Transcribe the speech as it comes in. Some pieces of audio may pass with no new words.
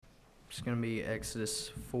It's going to be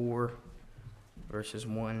Exodus 4, verses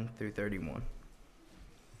 1 through 31.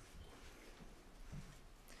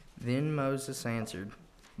 Then Moses answered,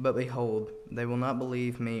 "But behold, they will not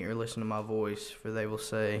believe me or listen to my voice, for they will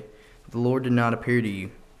say, 'The Lord did not appear to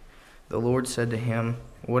you.' The Lord said to him,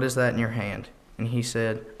 'What is that in your hand?' And he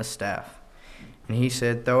said, 'A staff.' And he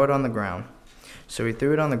said, 'Throw it on the ground.' So he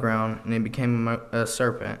threw it on the ground, and it became a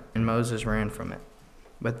serpent, and Moses ran from it.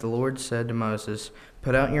 But the Lord said to Moses,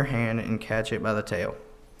 'Put out your hand and catch it by the tail.'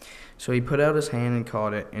 So he put out his hand and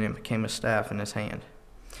caught it, and it became a staff in his hand.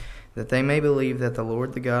 That they may believe that the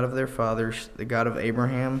Lord, the God of their fathers, the God of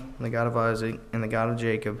Abraham, the God of Isaac, and the God of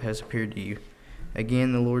Jacob, has appeared to you."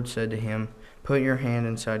 Again the Lord said to him, "Put your hand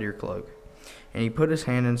inside your cloak." And he put his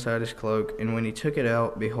hand inside his cloak, and when he took it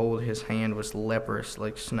out, behold, his hand was leprous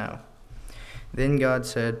like snow. Then God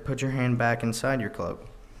said, "Put your hand back inside your cloak."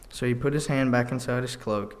 So he put his hand back inside his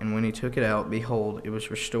cloak, and when he took it out, behold, it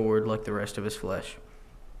was restored like the rest of his flesh.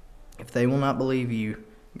 "If they will not believe you,"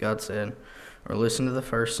 God said, "or listen to the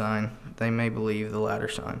first sign, they may believe the latter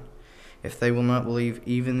sign. If they will not believe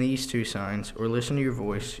even these two signs, or listen to your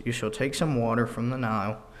voice, you shall take some water from the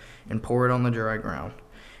Nile and pour it on the dry ground.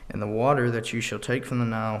 And the water that you shall take from the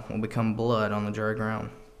Nile will become blood on the dry ground."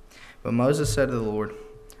 But Moses said to the Lord,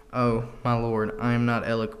 "Oh, my Lord, I am not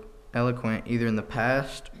eloquent either in the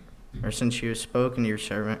past or since you have spoken to your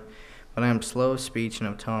servant, but I am slow of speech and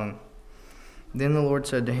of tongue." Then the Lord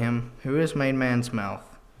said to him, "Who has made man's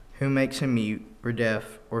mouth? Who makes him mute, or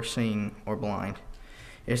deaf, or seeing, or blind?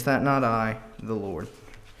 Is that not I, the Lord?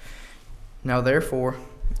 Now therefore,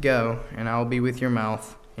 go, and I will be with your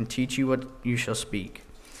mouth, and teach you what you shall speak."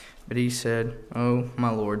 But he said, "Oh,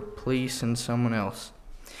 my Lord, please send someone else."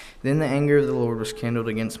 Then the anger of the Lord was kindled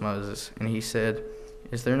against Moses, and he said,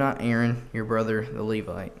 "Is there not Aaron, your brother, the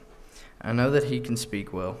Levite? I know that he can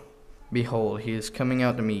speak well. Behold, he is coming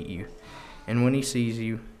out to meet you, and when he sees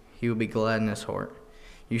you, he will be glad in his heart.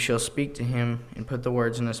 You shall speak to him and put the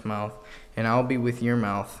words in his mouth, and I will be with your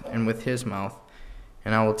mouth and with his mouth,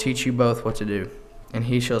 and I will teach you both what to do. And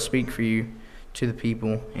he shall speak for you to the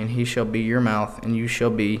people, and he shall be your mouth, and you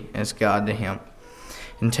shall be as God to him.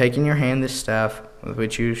 And take in your hand this staff with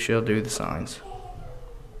which you shall do the signs."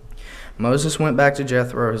 Moses went back to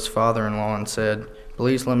Jethro, his father-in-law, and said,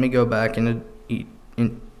 "Please let me go back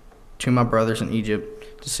to my brothers in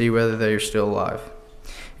Egypt to see whether they are still alive."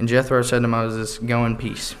 And Jethro said to Moses, "Go in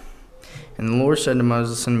peace." And the Lord said to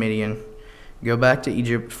Moses in Midian, "Go back to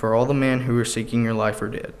Egypt, for all the men who are seeking your life are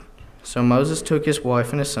dead." So Moses took his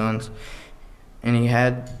wife and his sons, and he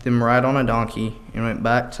had them ride on a donkey, and went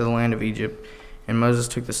back to the land of Egypt. And Moses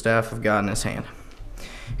took the staff of God in his hand.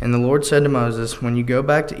 And the Lord said to Moses, "When you go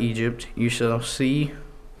back to Egypt, you shall see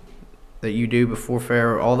that you do before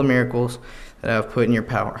Pharaoh all the miracles that I have put in your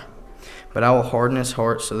power. But I will harden his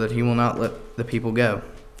heart so that he will not let the people go.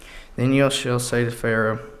 Then you shall say to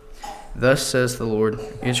Pharaoh, 'Thus says the Lord,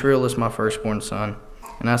 Israel is my firstborn son.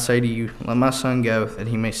 And I say to you, let my son go, that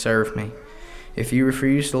he may serve me. If you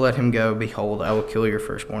refuse to let him go, behold, I will kill your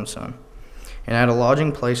firstborn son.' And at a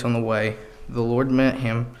lodging place on the way, the Lord met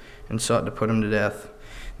him and sought to put him to death.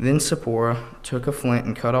 Then Zipporah took a flint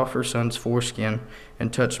and cut off her son's foreskin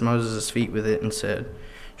and touched Moses' feet with it and said,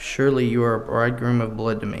 'Surely you are a bridegroom of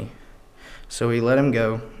blood to me.' So he let him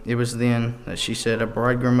go. It was then that she said, 'A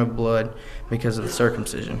bridegroom of blood,' because of the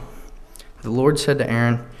circumcision. The Lord said to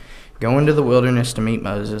Aaron, 'Go into the wilderness to meet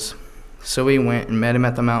Moses.' So he went and met him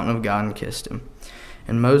at the mountain of God and kissed him.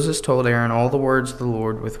 And Moses told Aaron all the words of the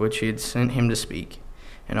Lord with which he had sent him to speak,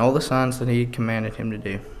 and all the signs that he had commanded him to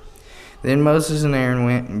do. Then Moses and Aaron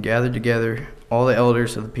went and gathered together all the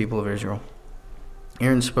elders of the people of Israel.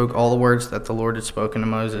 Aaron spoke all the words that the Lord had spoken to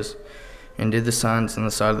Moses, and did the signs in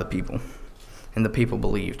the sight of the people. And the people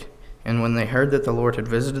believed. And when they heard that the Lord had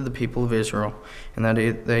visited the people of Israel, and that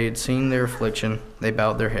they had seen their affliction, they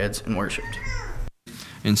bowed their heads and worshipped.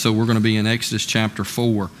 And so we're going to be in Exodus chapter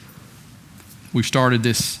 4. We started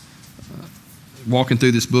this, walking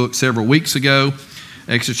through this book several weeks ago.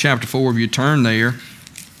 Exodus chapter 4, if you turn there.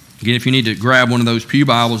 Again, if you need to grab one of those pew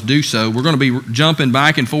Bibles, do so. We're going to be jumping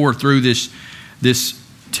back and forth through this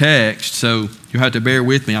text, so you'll have to bear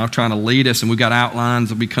with me. I'll try to lead us, and we've got outlines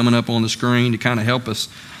that will be coming up on the screen to kind of help us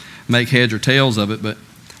make heads or tails of it. But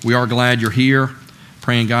we are glad you're here.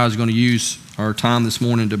 Praying God is going to use our time this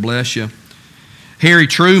morning to bless you. Harry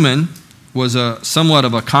Truman was somewhat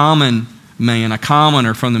of a common man, a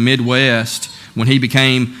commoner from the Midwest when he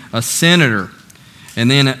became a senator.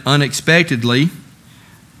 And then unexpectedly,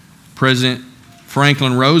 President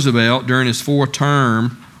Franklin Roosevelt, during his fourth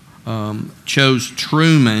term, chose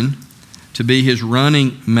Truman to be his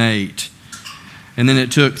running mate. And then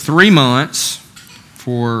it took 3 months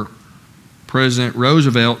for President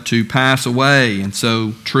Roosevelt to pass away. And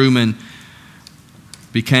so Truman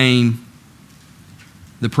became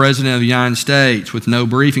the President of the United States with no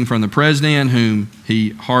briefing from the President, whom he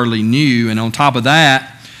hardly knew. And on top of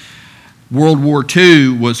that, World War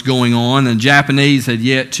II was going on, and the Japanese had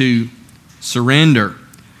yet to surrender.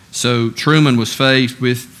 So Truman was faced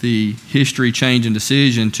with the history-changing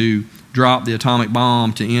decision to drop the atomic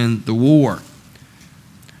bomb to end the war.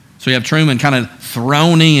 So you have Truman kind of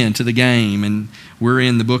thrown into the game, and we're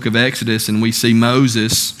in the book of Exodus, and we see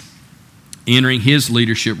Moses entering his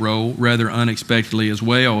leadership role rather unexpectedly as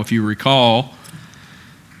well. If you recall,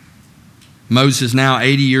 Moses is now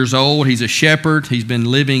 80 years old. He's a shepherd. He's been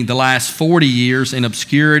living the last 40 years in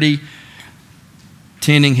obscurity,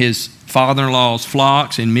 tending his father-in-law's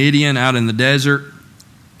flocks in Midian out in the desert.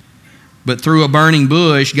 But through a burning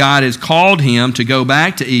bush, God has called him to go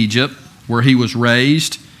back to Egypt, where he was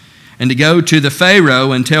raised, and to go to the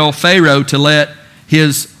Pharaoh and tell Pharaoh to let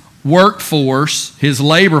his workforce, his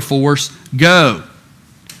labor force, go.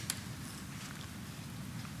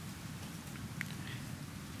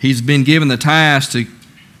 He's been given the task to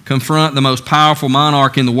confront the most powerful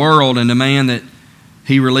monarch in the world and demand that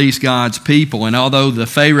he release God's people. And although the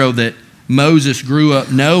Pharaoh that Moses grew up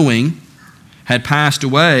knowing had passed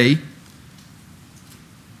away,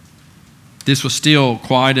 this was still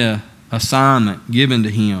quite an assignment given to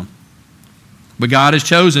him. But God has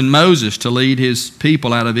chosen Moses to lead his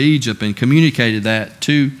people out of Egypt and communicated that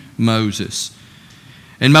to Moses.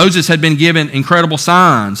 And Moses had been given incredible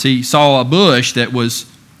signs. He saw a bush that was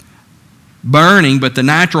burning, but the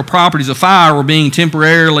natural properties of fire were being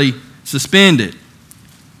temporarily suspended.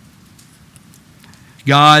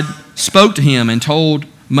 God spoke to him and told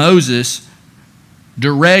Moses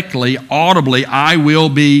directly, audibly, "I will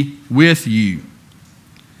be with you."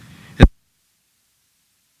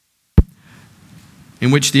 In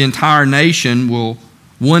which the entire nation will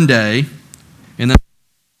one day, in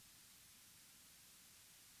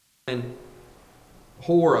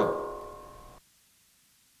Horeb.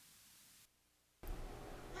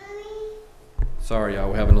 Sorry, y'all,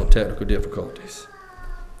 we're having a little technical difficulties.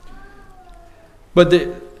 But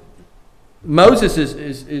Moses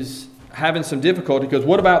is having some difficulty, because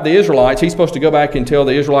what about the Israelites? He's supposed to go back and tell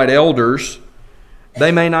the Israelite elders.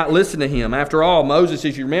 They may not listen to him. After all, Moses,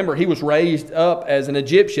 as you remember, he was raised up as an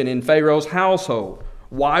Egyptian in Pharaoh's household.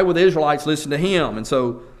 Why would the Israelites listen to him? And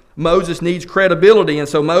so Moses needs credibility. And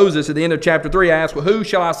so Moses, at the end of chapter 3, asks, "Well, who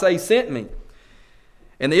shall I say sent me?"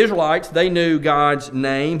 And the Israelites, they knew God's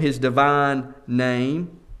name, his divine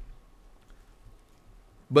name.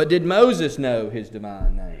 But did Moses know his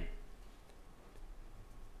divine name?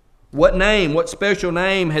 What name, what special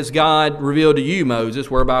name has God revealed to you, Moses,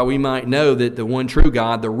 whereby we might know that the one true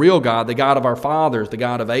God, the real God, the God of our fathers, the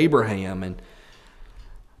God of Abraham and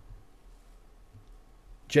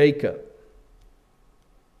Jacob,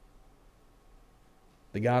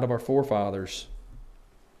 the God of our forefathers,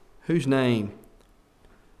 whose name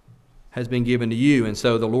has been given to you? And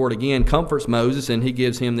so the Lord again comforts Moses, and he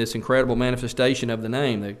gives him this incredible manifestation of the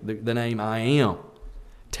name, the name I Am.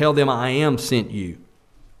 Tell them I am sent you.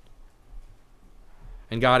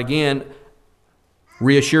 And God again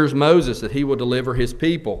reassures Moses that he will deliver his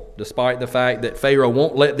people, despite the fact that Pharaoh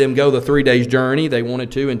won't let them go the 3 days journey they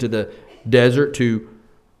wanted to into the desert to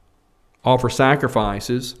offer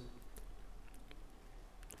sacrifices.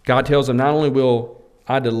 God tells them, not only will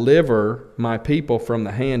I deliver my people from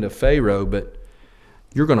the hand of Pharaoh, but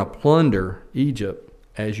you're going to plunder Egypt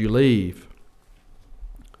as you leave.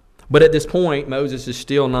 But at this point, Moses is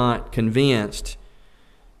still not convinced.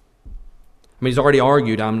 I mean, he's already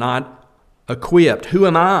argued, I'm not equipped. Who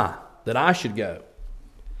am I that I should go?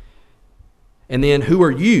 And then, who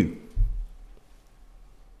are you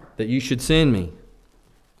that you should send me?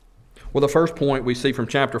 Well, the first point we see from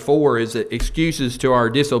chapter 4 is that excuses to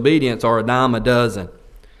our disobedience are a dime a dozen.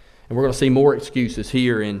 And we're going to see more excuses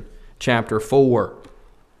here in chapter 4.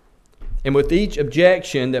 And with each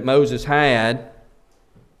objection that Moses had,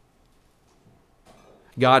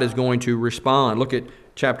 God is going to respond. Look at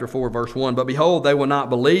chapter 4, verse 1. But behold, they will not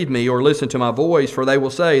believe me or listen to my voice, for they will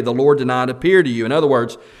say, the Lord did not appear to you. In other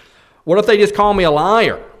words, what if they just call me a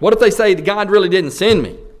liar? What if they say that God really didn't send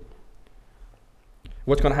me?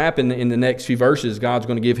 What's going to happen in the next few verses, God's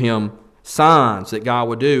going to give him signs that God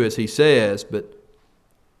will do as he says, but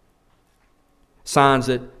signs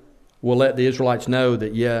that will let the Israelites know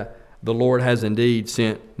that, yeah, the Lord has indeed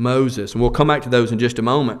sent Moses. And we'll come back to those in just a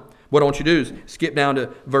moment. What I want you to do is skip down to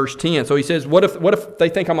verse 10. So he says, what if they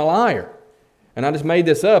think I'm a liar? And I just made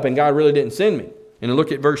this up and God really didn't send me? And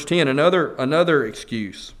look at verse 10, another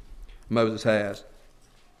excuse Moses has.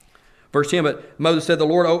 Verse 10, but Moses said to the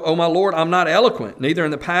Lord, O my Lord, I'm not eloquent, neither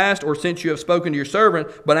in the past or since you have spoken to your servant,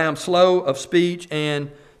 but I am slow of speech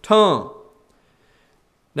and tongue.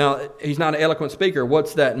 Now, he's not an eloquent speaker.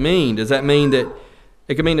 What's that mean? Does that mean that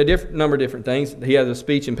it could mean a number of different things? He has a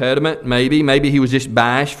speech impediment, maybe. Maybe he was just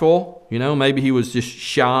bashful, maybe he was just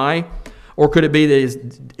shy. Or could it be that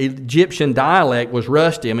his Egyptian dialect was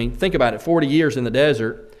rusty? I mean, think about it, 40 years in the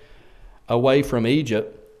desert, away from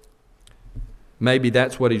Egypt. Maybe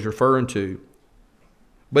that's what he's referring to.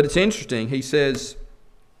 But it's interesting. He says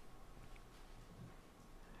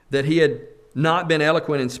that he had not been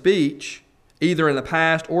eloquent in speech, either in the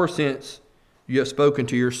past or since you have spoken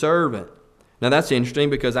to your servant. Now that's interesting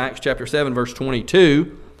because Acts chapter 7, verse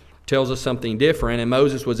 22 tells us something different. And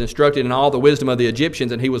Moses was instructed in all the wisdom of the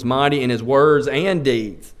Egyptians, and he was mighty in his words and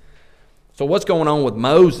deeds. So what's going on with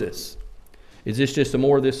Moses? Is this just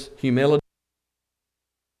more of this humility?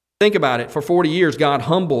 Think about it. For 40 years, God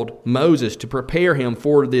humbled Moses to prepare him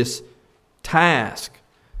for this task.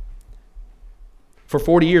 For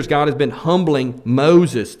 40 years, God has been humbling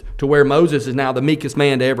Moses to where Moses is now the meekest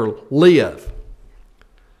man to ever live.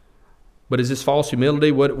 But is this false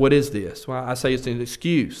humility? What is this? Well, I say it's an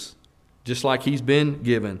excuse, just like he's been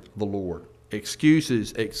given the Lord.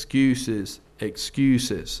 Excuses, excuses,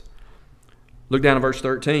 excuses. Look down at verse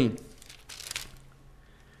 13.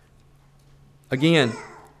 Again,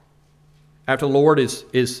 after the Lord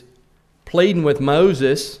is pleading with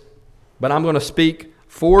Moses, but I'm going to speak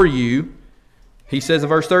for you, he says in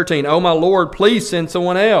verse 13, "Oh, my Lord, please send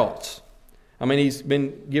someone else." I mean, he's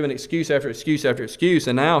been given excuse after excuse after excuse,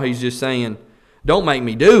 and now he's just saying, don't make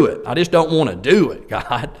me do it. I just don't want to do it,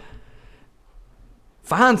 God.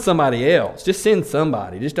 Find somebody else. Just send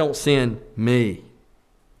somebody. Just don't send me.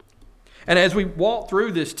 And as we walk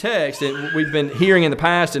through this text, and we've been hearing in the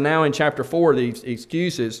past and now in chapter 4 these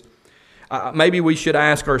excuses, maybe we should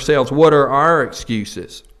ask ourselves, what are our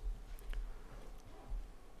excuses?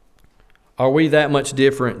 Are we that much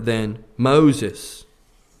different than Moses?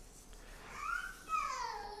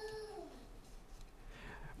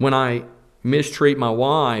 When I mistreat my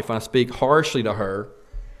wife, I speak harshly to her,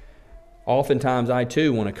 oftentimes I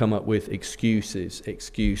too want to come up with excuses,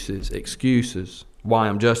 why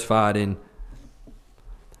I'm justified in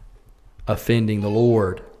offending the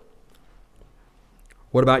Lord.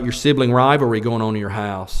 What about your sibling rivalry going on in your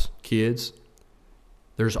house, kids?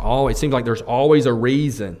 It seems like there's always a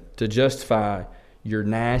reason to justify your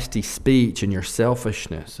nasty speech and your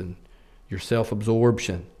selfishness and your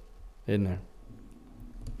self-absorption, isn't there?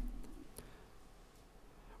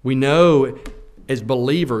 We know as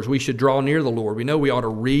believers we should draw near the Lord. We know we ought to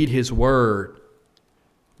read His Word.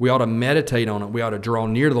 We ought to meditate on it. We ought to draw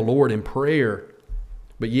near to the Lord in prayer.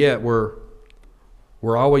 But yet we're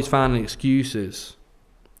always finding excuses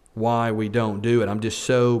why we don't do it. I'm just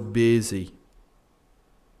so busy.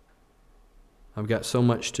 I've got so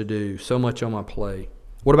much to do, so much on my plate.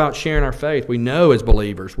 What about sharing our faith? We know as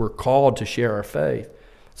believers we're called to share our faith.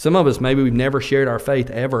 Some of us, maybe we've never shared our faith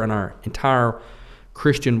ever in our entire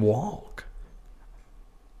Christian walk.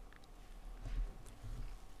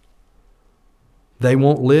 They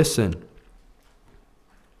won't listen.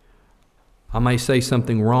 I may say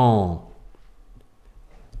something wrong.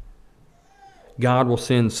 God will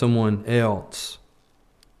send someone else.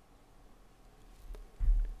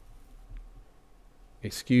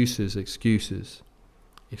 Excuses, excuses,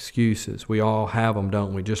 excuses. We all have them,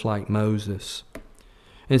 don't we? Just like Moses.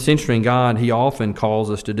 And it's interesting, God, He often calls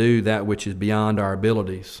us to do that which is beyond our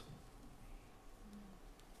abilities.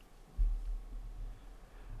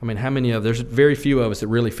 I mean, there's very few of us that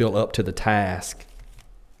really feel up to the task.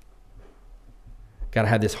 Got to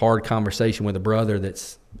have this hard conversation with a brother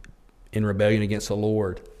that's in rebellion against the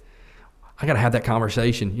Lord. I got to have that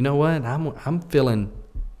conversation. You know what? I'm feeling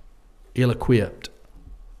ill-equipped.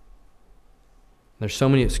 There's so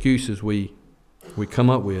many excuses we come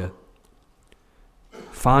up with.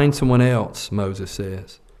 Find someone else, Moses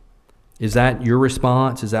says. Is that your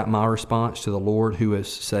response? Is that my response to the Lord who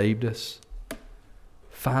has saved us?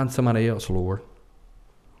 Find somebody else, Lord.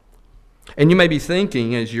 And you may be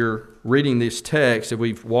thinking as you're reading this text, if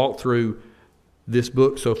we've walked through this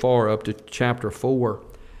book so far up to chapter 4,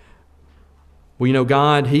 well,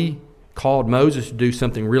 God, He called Moses to do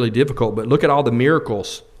something really difficult, but look at all the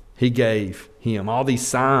miracles He gave him, all these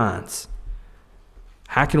signs.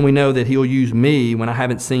 How can we know that He'll use me when I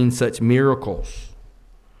haven't seen such miracles?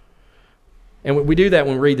 And we do that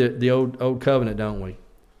when we read the old covenant, don't we?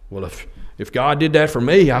 Well, if God did that for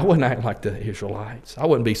me, I wouldn't act like the Israelites. I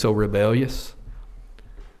wouldn't be so rebellious.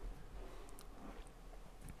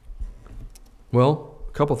 Well,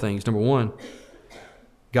 a couple things. Number one,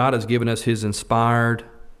 God has given us His inspired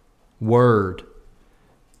Word.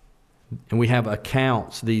 And we have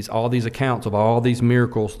accounts, all these accounts of all these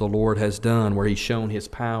miracles the Lord has done where He's shown His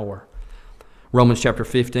power. Romans chapter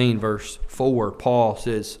 15, verse 4, Paul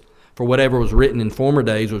says, "For whatever was written in former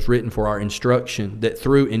days was written for our instruction, that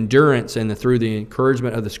through endurance and through the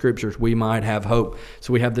encouragement of the Scriptures we might have hope."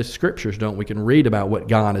 So we have the Scriptures, don't we? We can read about what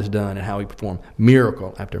God has done and how He performed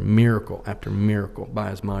miracle after miracle after miracle by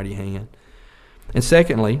His mighty hand. And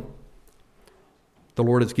secondly, the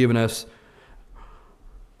Lord has given us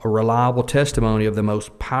a reliable testimony of the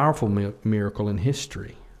most powerful miracle in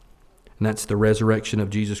history. And that's the resurrection of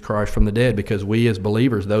Jesus Christ from the dead, because we as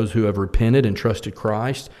believers, those who have repented and trusted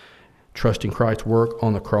Christ, trusting Christ's work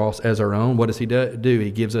on the cross as our own, what does He do? He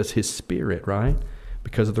gives us His Spirit, right?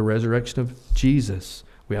 Because of the resurrection of Jesus,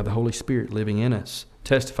 we have the Holy Spirit living in us,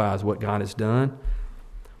 testifies what God has done.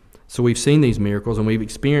 So we've seen these miracles and we've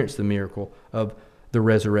experienced the miracle of the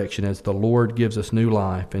resurrection as the Lord gives us new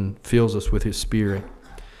life and fills us with His Spirit.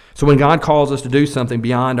 So when God calls us to do something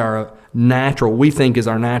beyond our natural, we think is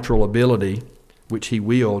our natural ability, which He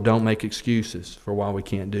will, don't make excuses for why we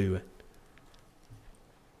can't do it.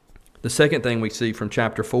 The second thing we see from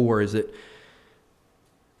chapter 4 is that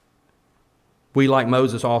we, like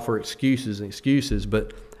Moses, offer excuses,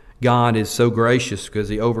 but God is so gracious because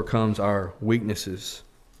He overcomes our weaknesses.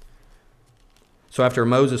 So after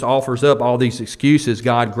Moses offers up all these excuses,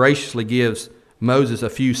 God graciously gives Moses a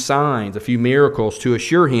few signs, a few miracles to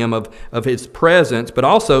assure him of His presence, but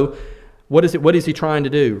also, what is he trying to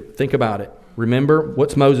do? Think about it. Remember,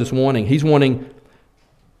 what's Moses wanting? He's wanting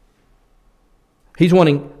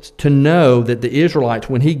to know that the Israelites,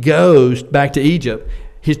 when he goes back to Egypt,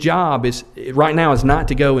 his job is right now is not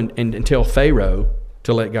to go and tell Pharaoh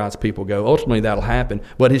to let God's people go. Ultimately, that'll happen.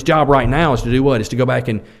 But his job right now is to do what? Is to go back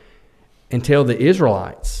and tell the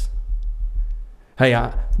Israelites,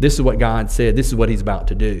 hey, this is what God said. This is what He's about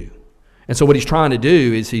to do. And so what he's trying to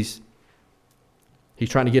do is he's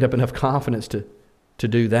trying to get up enough confidence to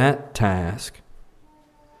do that task.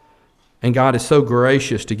 And God is so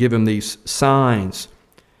gracious to give him these signs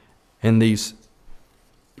and these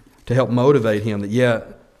to help motivate him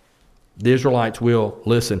that, the Israelites will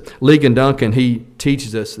listen. Ligon Duncan, he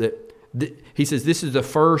teaches us that, he says this is the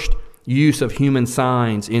first use of human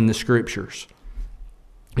signs in the Scriptures.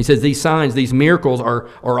 He says these signs, these miracles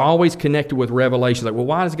are always connected with revelation. Like, well,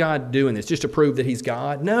 why is God doing this? Just to prove that He's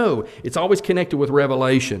God? No, it's always connected with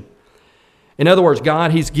revelation. In other words,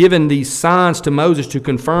 God, He's given these signs to Moses to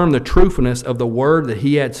confirm the truthfulness of the word that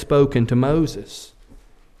He had spoken to Moses.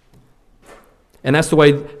 And that's the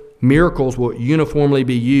way miracles will uniformly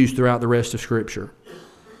be used throughout the rest of Scripture.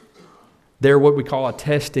 They're what we call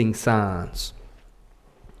attesting signs.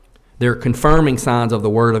 They're confirming signs of the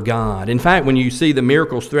Word of God. In fact, when you see the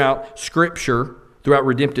miracles throughout Scripture, throughout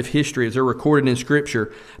redemptive history, as they're recorded in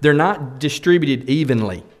Scripture, they're not distributed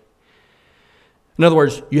evenly. In other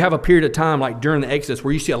words, you have a period of time like during the Exodus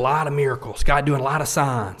where you see a lot of miracles, God doing a lot of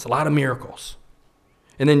signs, a lot of miracles.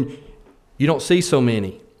 And then you don't see so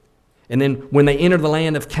many. And then when they enter the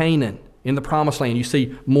land of Canaan, in the Promised Land, you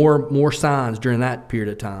see more signs during that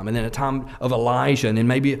period of time. And then a time of Elijah, and then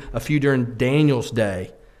maybe a few during Daniel's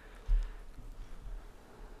day.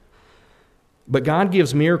 But God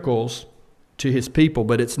gives miracles to His people,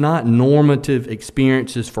 but it's not normative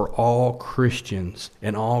experiences for all Christians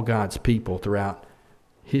and all God's people throughout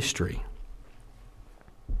history.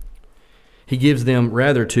 He gives them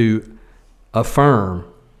rather to affirm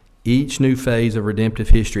each new phase of redemptive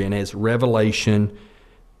history, and as revelation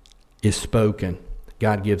is spoken,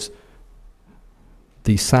 God gives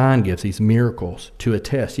these sign gifts, these miracles to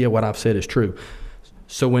attest, what I've said is true.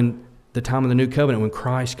 So when the time of the new covenant, when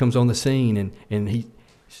Christ comes on the scene and He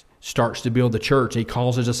starts to build the church, He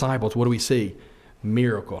calls His disciples, what do we see?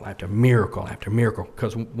 Miracle after miracle after miracle.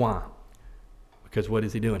 Because why? Because what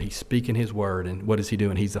is He doing? He's speaking His word, and what is He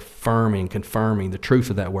doing? He's affirming, confirming the truth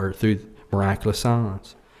of that word through miraculous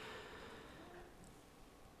signs.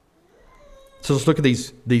 So let's look at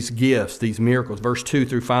these gifts, these miracles, verse 2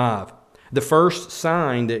 through 5. The first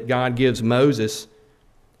sign that God gives Moses,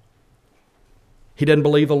 he doesn't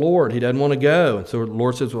believe the Lord. He doesn't want to go. And so the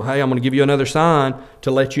Lord says, well, hey, I'm going to give you another sign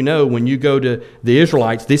to let you know when you go to the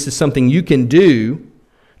Israelites, this is something you can do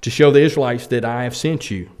to show the Israelites that I have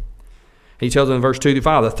sent you. He tells them in verse 2 through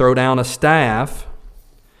 5 to throw down a staff.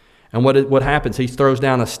 And what happens? He throws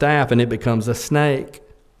down a staff and it becomes a snake.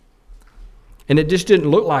 And it just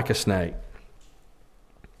didn't look like a snake.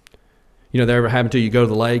 You know, that ever happened to you? You go to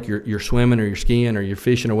the lake, you're swimming or you're skiing or you're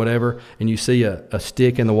fishing or whatever, and you see a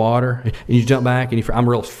stick in the water, and you jump back, and I'm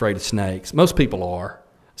real afraid of snakes. Most people are.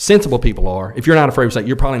 Sensible people are. If you're not afraid of snakes,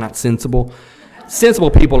 you're probably not sensible. Sensible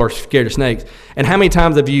people are scared of snakes. And how many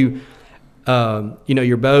times have you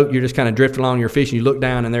your boat, you're just kind of drifting along, you're fishing, you look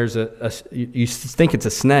down and there's you think it's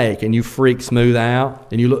a snake and you freak smooth out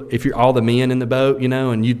and you look, if you're all the men in the boat,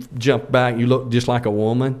 and you jump back, you look just like a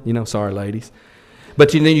woman, sorry ladies.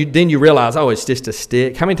 But then you realize, oh, it's just a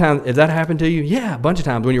stick. How many times has that happened to you? Yeah, a bunch of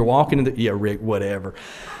times when you're walking Rick, whatever.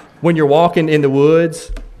 When you're walking in the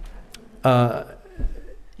woods,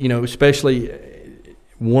 especially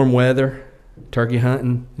warm weather, turkey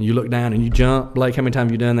hunting, and you look down and you jump. Blake, how many times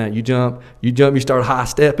have you done that? You jump, you start high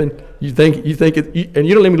stepping. You think it, and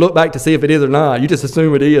you don't even look back to see if it is or not. You just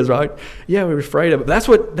assume it is, right? Yeah, we're afraid of it. That's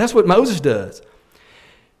what Moses does.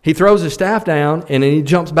 He throws his staff down and then he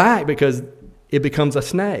jumps back because it becomes a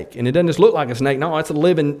snake. And it doesn't just look like a snake. No, it's a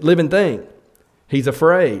living thing. He's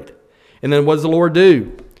afraid. And then what does the Lord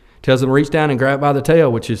do? Tells him to reach down and grab by the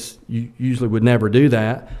tail, which is, you usually would never do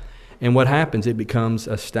that. And what happens? It becomes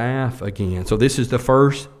a staff again. So this is the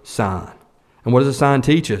first sign. And what does the sign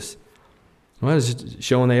teach us? Well, it's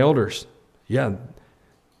showing the elders. Yeah,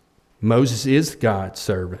 Moses is God's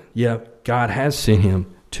servant. Yeah, God has sent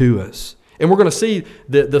him to us. And we're going to see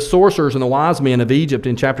the sorcerers and the wise men of Egypt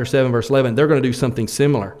in chapter 7, verse 11. They're going to do something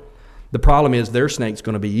similar. The problem is their snake's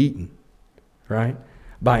going to be eaten, right?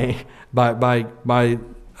 By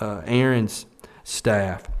Aaron's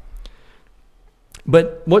staff.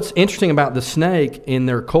 But what's interesting about the snake in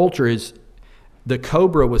their culture is the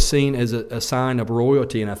cobra was seen as a sign of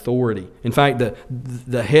royalty and authority. In fact,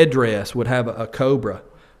 the headdress would have a cobra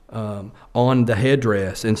on the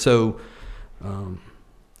headdress. And so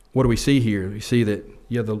what do we see here? We see that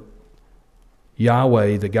the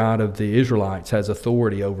Yahweh, the God of the Israelites, has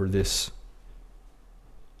authority over this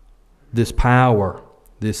power,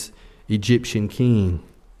 this Egyptian king.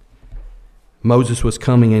 Moses was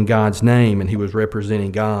coming in God's name, and he was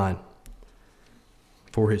representing God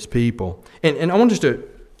for his people. And I want us to,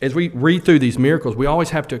 as we read through these miracles, we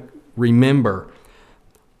always have to remember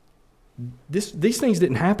these things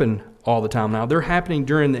didn't happen all the time. Now, they're happening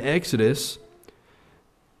during the Exodus,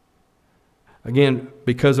 again,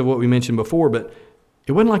 because of what we mentioned before, but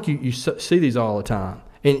it wasn't like you see these all the time.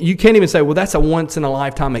 And you can't even say, well, that's a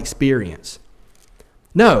once-in-a-lifetime experience.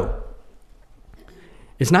 No.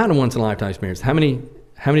 It's not a once-in-a-lifetime experience. How many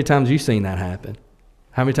times have you seen that happen?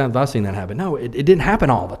 How many times have I seen that happen? No, it didn't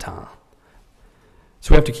happen all the time.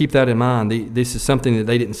 So we have to keep that in mind. This is something that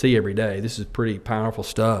they didn't see every day. This is pretty powerful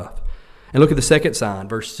stuff. And look at the second sign,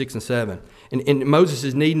 verse 6 and 7. And Moses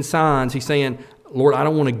is needing signs. He's saying, Lord, I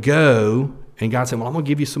don't want to go. And God said, well, I'm going to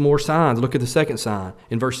give you some more signs. Look at the second sign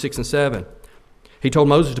in verse 6 and 7. He told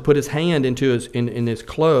Moses to put his hand into his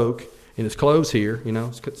cloak, in his clothes here,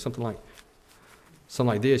 it's something like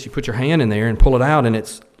this. You put your hand in there and pull it out, and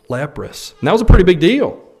it's leprous. And that was a pretty big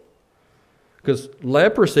deal. Because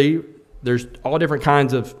leprosy, there's all different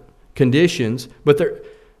kinds of conditions, but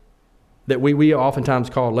that we oftentimes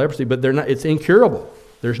call leprosy, but they're not. It's incurable.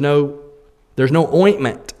 There's no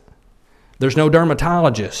ointment. There's no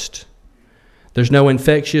dermatologist. There's no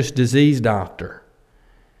infectious disease doctor.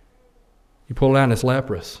 You pull it out and it's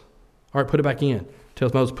leprous. All right, put it back in.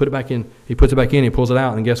 Tells Moses, put it back in. He puts it back in, he pulls it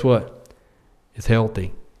out, and guess what? It's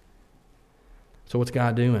healthy. So what's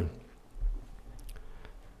God doing?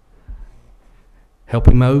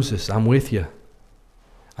 Helping Moses. I'm with you.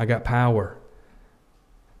 I got power.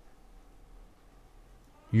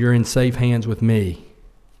 You're in safe hands with me.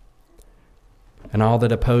 And all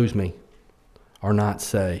that oppose me are not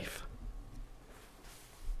safe.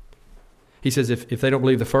 He says if they don't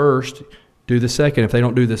believe the first, do the second. If they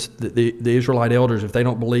don't do this, the Israelite elders, if they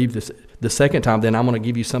don't believe this the second time, then I'm going to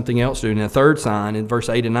give you something else to do. And the third sign in verse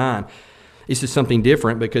 8 and 9, this is something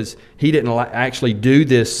different because he didn't actually do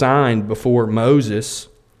this sign before Moses.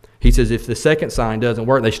 He says if the second sign doesn't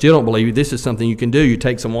work, they still don't believe you. This is something you can do. You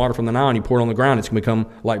take some water from the Nile and you pour it on the ground. It's going to become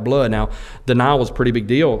like blood. Now, the Nile was a pretty big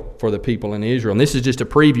deal for the people in Israel. And this is just a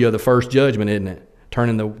preview of the first judgment, isn't it?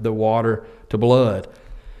 Turning the water to blood.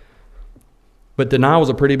 But the Nile was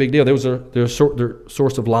a pretty big deal. There was their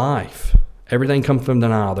source of life. Everything comes from the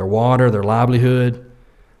Nile. Their water, their livelihood.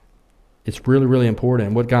 It's really, really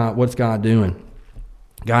important. What's God doing?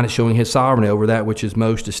 God is showing his sovereignty over that which is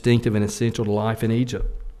most distinctive and essential to life in Egypt.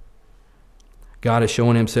 God is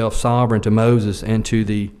showing himself sovereign to Moses and to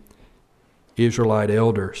the Israelite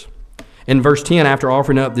elders. In verse 10, after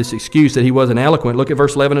offering up this excuse that he wasn't eloquent, look at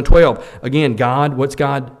verse 11 and 12. Again, what's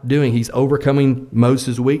God doing? He's overcoming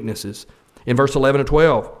Moses' weaknesses. In verse 11 and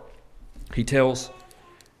 12, he tells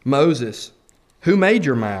Moses, who made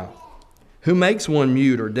your mouth? Who makes one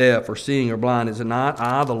mute or deaf or seeing or blind? Is it not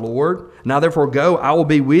I, the Lord? Now therefore go, I will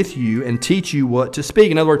be with you and teach you what to speak.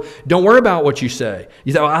 In other words, don't worry about what you say.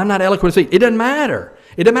 You say, well, I'm not eloquent to speak. It doesn't matter.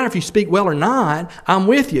 It doesn't matter if you speak well or not. I'm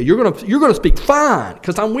with you. You're gonna speak fine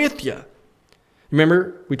because I'm with you.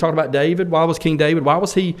 Remember, we talked about David. Why was King David? Why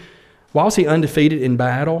was he undefeated in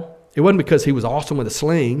battle? It wasn't because he was awesome with a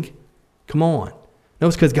sling. Come on. No,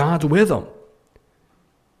 it's because God's with him.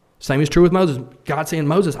 Same is true with Moses. God saying,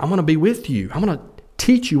 Moses, I'm going to be with you. I'm going to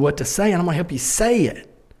teach you what to say, and I'm going to help you say it.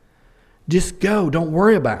 Just go. Don't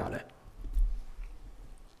worry about it.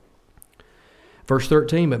 Verse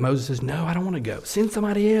 13, but Moses says, no, I don't want to go. Send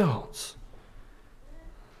somebody else.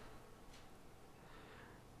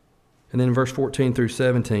 And then in verse 14 through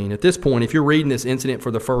 17, at this point, if you're reading this incident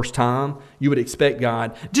for the first time, you would expect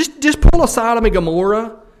God, just pull a Sodom and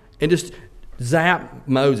Gomorrah and just zap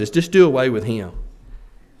Moses. Just do away with him.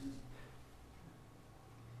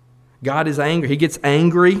 God is angry. He gets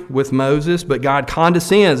angry with Moses, but God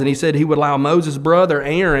condescends, and he said he would allow Moses' brother,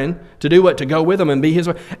 Aaron, to do what? To go with him and be his...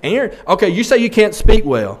 Aaron, okay, you say you can't speak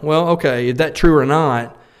well. Well, okay, is that true or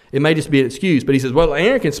not? It may just be an excuse, but he says, well,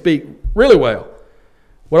 Aaron can speak really well.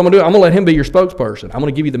 What I'm going to do, I'm going to let him be your spokesperson. I'm going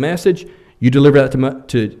to give you the message. You deliver that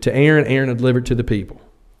to Aaron. Aaron will deliver it to the people.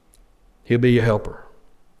 He'll be your helper.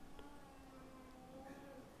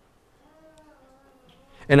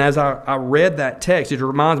 And as I read that text, it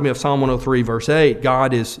reminds me of Psalm 103, verse 8.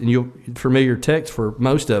 God is, and you'll familiar text for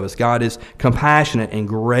most of us, God is compassionate and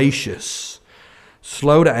gracious,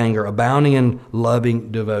 slow to anger, abounding in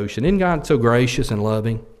loving devotion. Isn't God so gracious and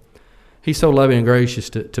loving? He's so loving and gracious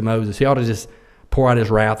to Moses. He ought to just pour out his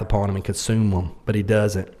wrath upon him and consume him, but he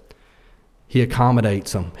doesn't. He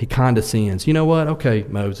accommodates them. He condescends. You know what? Okay,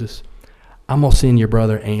 Moses, I'm going to send your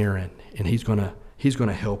brother Aaron, and he's going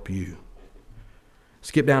to help you.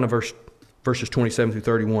 Skip down to verses 27 through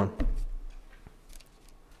 31.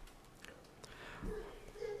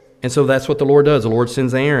 And so that's what the Lord does. The Lord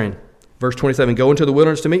sends Aaron. Verse 27, go into the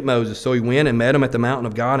wilderness to meet Moses. So he went and met him at the mountain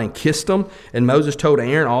of God and kissed him. And Moses told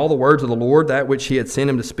Aaron all the words of the Lord, that which he had sent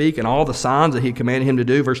him to speak, and all the signs that he had commanded him to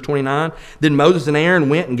do. Verse 29, then Moses and Aaron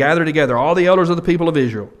went and gathered together all the elders of the people of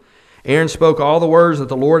Israel. Aaron spoke all the words that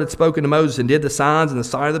the Lord had spoken to Moses and did the signs in the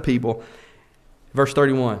sight of the people. Verse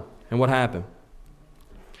 31, and what happened?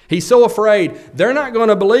 He's so afraid. They're not going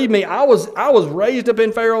to believe me. I was raised up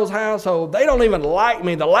in Pharaoh's household. They don't even like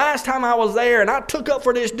me. The last time I was there and I took up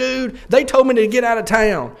for this dude, they told me to get out of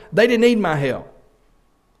town. They didn't need my help.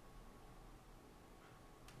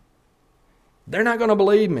 They're not going to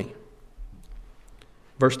believe me.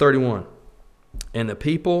 Verse 31. And the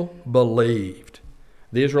people believed.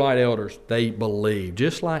 The Israelite elders, they believed,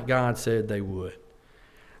 just like God said they would.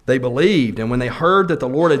 They believed, and when they heard that the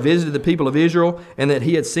Lord had visited the people of Israel and that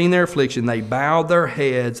he had seen their affliction, they bowed their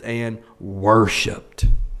heads and worshiped.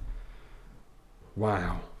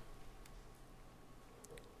 Wow.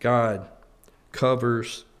 God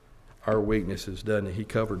covers our weaknesses, doesn't he? He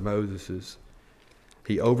covered Moses's.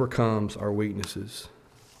 He overcomes our weaknesses.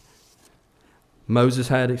 Moses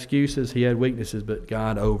had excuses, he had weaknesses, but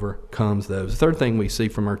God overcomes those. The third thing we see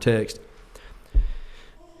from our text,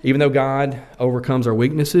 even though God overcomes our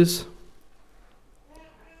weaknesses,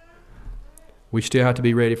 we still have to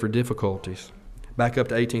be ready for difficulties. Back up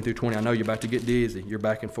to 18 through 20. I know you're about to get dizzy. You're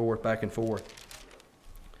back and forth, back and forth.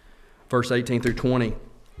 Verse 18 through 20.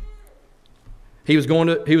 He was going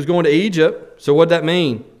to Egypt. So what did that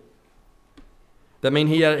mean? That mean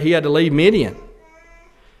he had to leave Midian.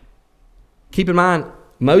 Keep in mind,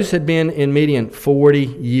 Moses had been in Midian 40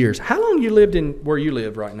 years. How long you lived in where you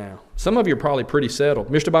live right now? Some of you are probably pretty settled.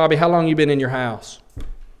 Mr. Bobby, how long you been in your house?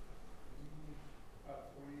 40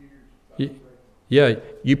 years. Yeah,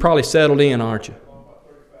 you probably settled in, aren't you?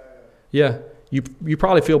 Yeah, you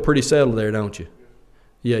probably feel pretty settled there, don't you?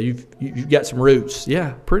 Yeah, you've got some roots.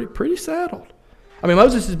 Yeah, pretty settled. I mean,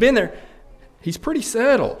 Moses has been there. He's pretty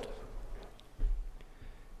settled.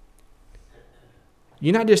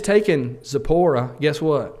 You're not just taking Zipporah. Guess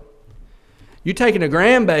what? You're taking a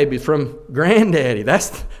grandbaby from granddaddy.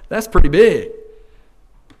 That's pretty big.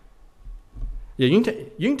 Yeah, you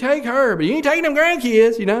can take her, but you ain't taking them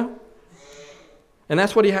grandkids, you know. And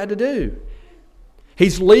that's what he had to do.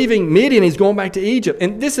 He's leaving Midian. He's going back to Egypt.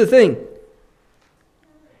 And this is the thing.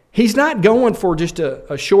 He's not going for just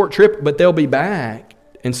a short trip, but they'll be back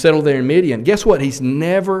and settle there in Midian. Guess what? He's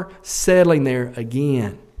never settling there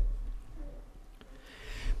again.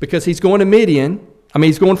 Because he's going to Midian.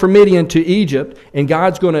 He's going from Midian to Egypt, and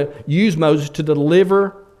God's going to use Moses to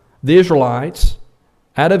deliver the Israelites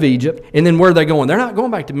out of Egypt. And then where are they going? They're not going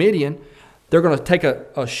back to Midian. They're going to take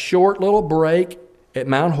a short little break at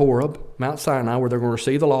Mount Horeb, Mount Sinai, where they're going to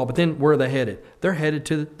receive the law. But then where are they headed? They're headed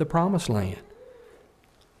to the Promised Land.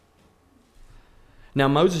 Now,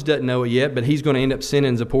 Moses doesn't know it yet, but he's going to end up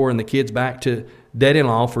sending Zipporah and the kids back to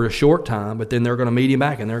dad-in-law for a short time, but then they're going to meet him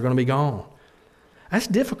back and they're going to be gone. That's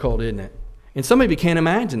difficult, isn't it? And some of you can't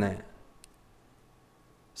imagine that.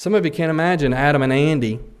 Some of you can't imagine Adam and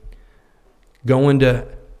Andy going to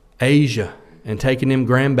Asia and taking them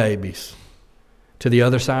grandbabies to the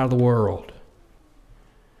other side of the world.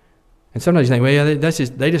 And sometimes you think, well, yeah,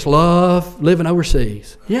 they just love living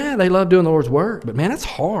overseas. Yeah, they love doing the Lord's work, but man, that's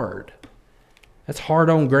hard. That's hard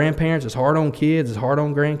on grandparents. It's hard on kids. It's hard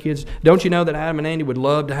on grandkids. Don't you know that Adam and Andy would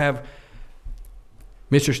love to have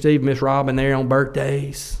Mr. Steve, Miss Robin there on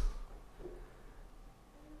birthdays,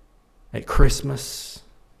 at Christmas,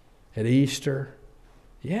 at Easter?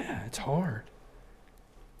 Yeah, it's hard.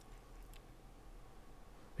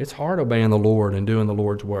 It's hard obeying the Lord and doing the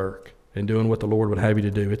Lord's work and doing what the Lord would have you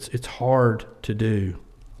to do. It's hard to do.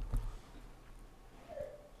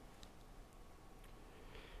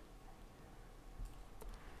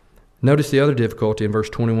 Notice the other difficulty in verse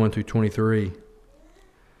 21 through 23.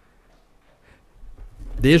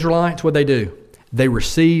 The Israelites, what'd they do? They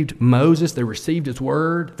received Moses, they received his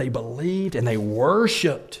word, they believed, and they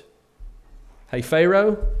worshiped. Hey,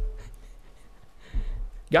 Pharaoh,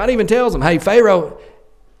 God even tells them, hey, Pharaoh,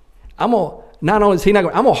 I'm going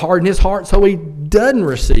to harden his heart so he doesn't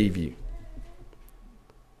receive you.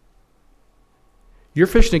 You're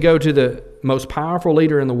fixing to go to the most powerful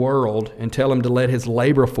leader in the world and tell him to let his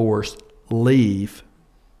labor force leave.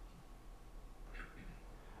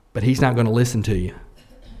 But he's not going to listen to you.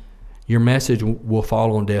 Your message will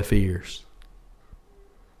fall on deaf ears.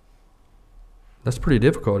 That's pretty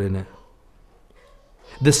difficult, isn't it?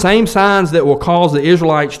 The same signs that will cause the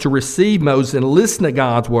Israelites to receive Moses and listen to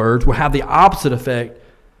God's words will have the opposite effect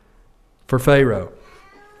for Pharaoh.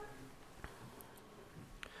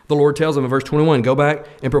 The Lord tells them in verse 21, go back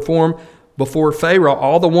and perform before Pharaoh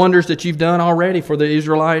all the wonders that you've done already for the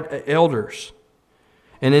Israelite elders.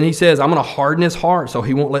 And then he says, I'm going to harden his heart so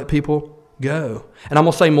he won't let people go. And I'm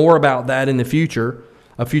going to say more about that in the future,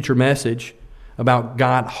 a future message about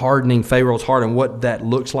God hardening Pharaoh's heart and what that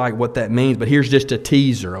looks like, what that means. But here's just a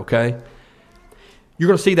teaser, okay? You're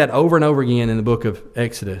going to see that over and over again in the book of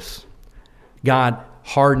Exodus. God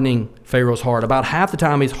hardening Pharaoh's heart. About half the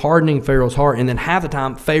time he's hardening Pharaoh's heart, and then half the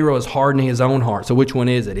time Pharaoh is hardening his own heart. So which one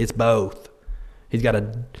is it? It's both. He's got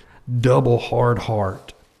a double hard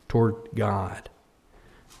heart toward God.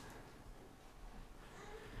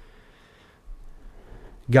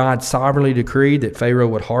 God sovereignly decreed that Pharaoh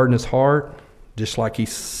would harden his heart, just like he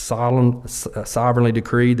sovereignly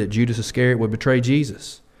decreed that Judas Iscariot would betray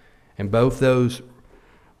Jesus. And both those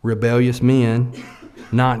rebellious men,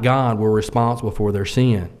 not God, were responsible for their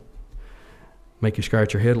sin. Make you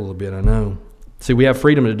scratch your head a little bit, I know. See, we have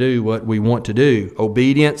freedom to do what we want to do.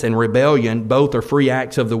 Obedience and rebellion, both are free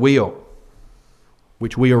acts of the will,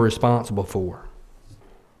 which we are responsible for.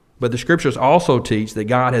 But the Scriptures also teach that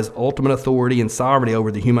God has ultimate authority and sovereignty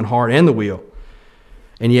over the human heart and the will.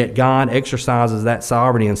 And yet God exercises that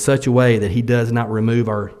sovereignty in such a way that He does not remove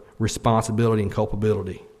our responsibility and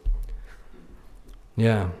culpability.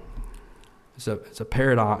 Yeah. It's a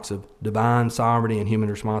paradox of divine sovereignty and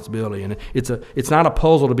human responsibility. And it's not a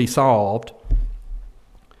puzzle to be solved.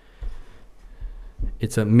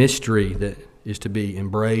 It's a mystery that is to be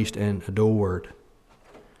embraced and adored.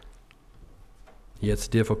 Yeah, it's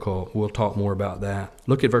difficult. We'll talk more about that.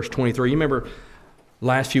 Look at verse 23. You remember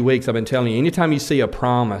last few weeks I've been telling you, anytime you see a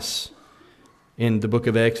promise in the book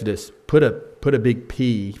of Exodus, put a big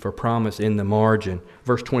P for promise in the margin.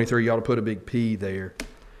 Verse 23, you ought to put a big P there.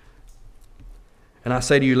 And I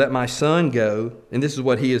say to you, let my son go. And this is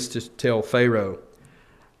what he is to tell Pharaoh.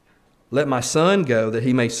 Let my son go that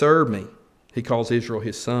he may serve me. He calls Israel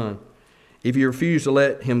his son. If you refuse to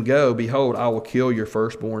let him go, behold, I will kill your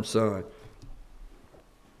firstborn son.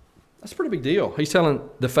 That's a pretty big deal. He's telling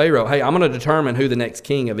the Pharaoh, hey, I'm going to determine who the next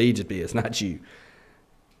king of Egypt is, not you.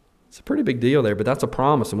 It's a pretty big deal there, but that's a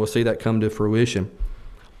promise, and we'll see that come to fruition.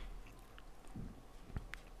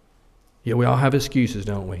 Yeah, we all have excuses,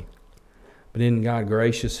 don't we? But isn't God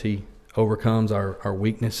gracious? He overcomes our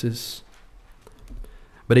weaknesses.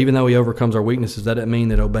 But even though He overcomes our weaknesses, that doesn't mean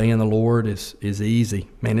that obeying the Lord is easy.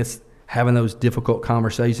 Man, it's having those difficult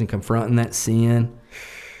conversations, confronting that sin.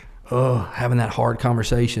 Having that hard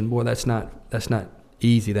conversation, boy, that's not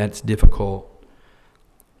easy. That's difficult.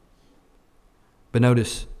 But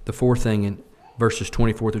notice the fourth thing in verses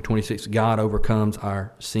 24 through 26, God overcomes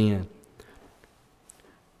our sin.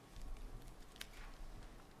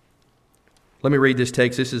 Let me read this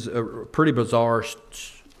text. This is a pretty bizarre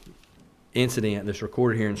incident that's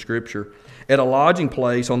recorded here in Scripture. At a lodging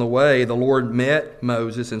place on the way, the Lord met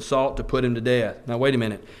Moses and sought to put him to death. Now, wait a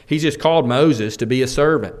minute. He's just called Moses to be a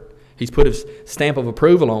servant. He's put his stamp of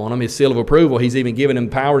approval on him, his seal of approval. He's even given him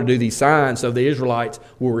power to do these signs so the Israelites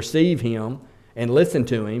will receive him and listen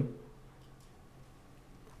to him.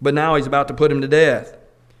 But now he's about to put him to death.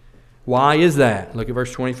 Why is that? Look at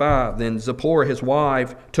verse 25. Then Zipporah, his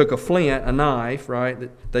wife, took a flint, a knife, right,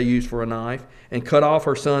 that they used for a knife, and cut off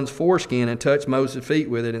her son's foreskin and touched Moses' feet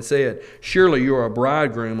with it and said, "Surely you are a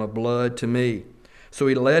bridegroom of blood to me." So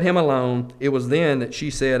he let him alone. It was then that she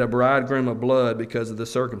said, "A bridegroom of blood," because of the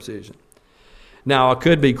circumcision. Now, I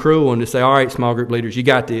could be cruel and just say, all right, small group leaders, you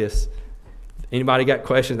got this. Anybody got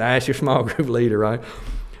questions? Ask your small group leader, right?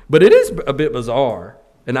 But it is a bit bizarre.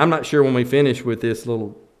 And I'm not sure when we finish with this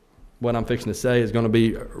little, what I'm fixing to say is going to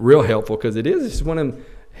be real helpful, because it's one of them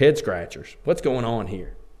head scratchers. What's going on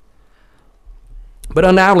here? But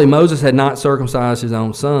undoubtedly, Moses had not circumcised his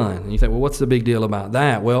own son. And you think, well, what's the big deal about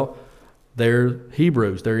that? Well, they're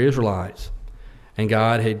Hebrews, they're Israelites. And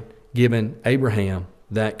God had given Abraham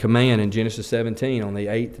that command in Genesis 17. On the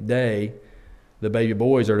 8th day, the baby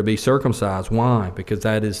boys are to be circumcised. Why? Because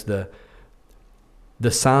that is the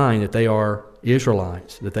sign that they are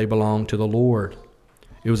Israelites, that they belong to the Lord.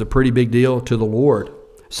 It was a pretty big deal to the Lord.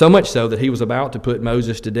 So much so that he was about to put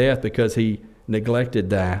Moses to death because he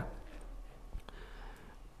neglected that.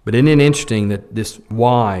 But isn't it interesting that this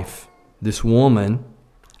wife, this woman,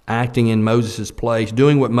 acting in Moses' place,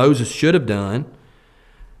 doing what Moses should have done,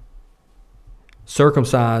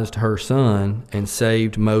 circumcised her son and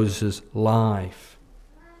saved Moses' life.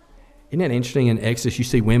 Isn't that interesting? In Exodus, you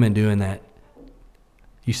see women doing that.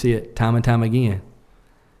 You see it time and time again.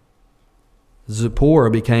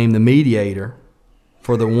 Zipporah became the mediator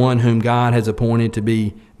for the one whom God has appointed to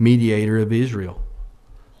be mediator of Israel.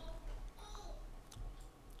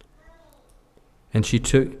 And she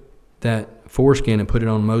took that foreskin and put it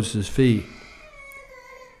on Moses' feet.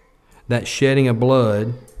 That shedding of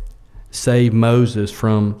blood saved Moses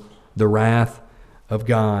from the wrath of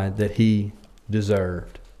God that he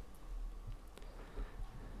deserved.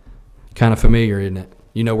 Kind of familiar, isn't it?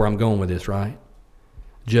 You know where I'm going with this, right?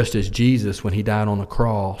 Just as Jesus, when he died on the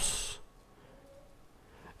cross,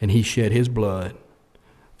 and he shed his blood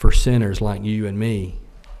for sinners like you and me,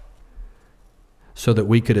 so that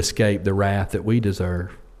we could escape the wrath that we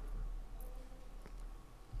deserve.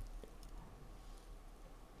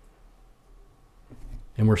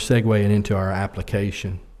 And we're segueing into our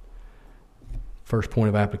application. First point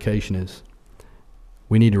of application is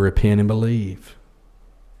we need to repent and believe.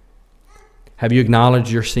 Have you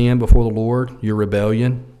acknowledged your sin before the Lord, your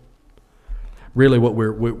rebellion? Really what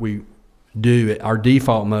we do, our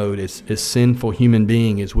default mode is sinful human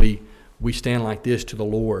being, is we stand like this to the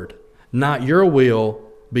Lord. Not your will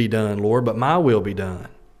be done, Lord, but my will be done.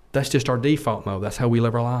 That's just our default mode. That's how we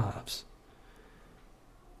live our lives.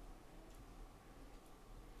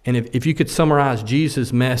 And if you could summarize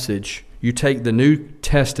Jesus' message, you take the New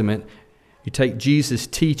Testament, you take Jesus'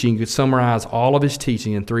 teaching, you could summarize all of his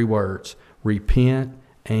teaching in 3 words: repent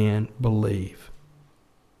and believe.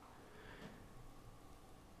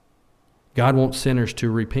 God wants sinners to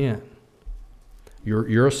repent.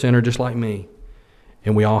 You're a sinner just like me,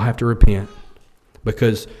 and we all have to repent,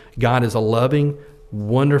 because God is a loving,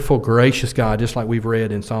 wonderful, gracious God, just like we've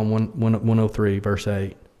read in Psalm 103, verse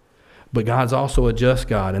 8. But God's also a just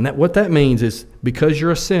God. And what that means is, because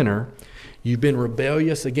you're a sinner, you've been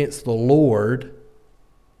rebellious against the Lord,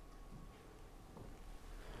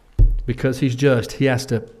 because he's just, he has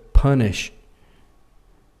to punish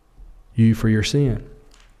you for your sin.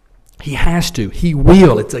 He has to. He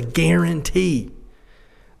will. It's a guarantee.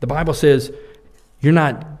 The Bible says you're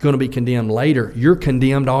not going to be condemned later. You're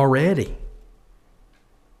condemned already.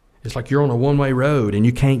 It's like you're on a one-way road and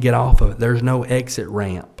you can't get off of it. There's no exit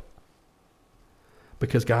ramp.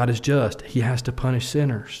 Because God is just. He has to punish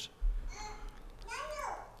sinners.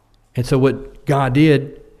 And so what God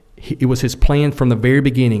did, it was his plan from the very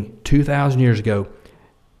beginning. 2,000 years ago,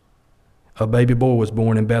 a baby boy was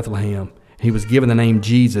born in Bethlehem. He was given the name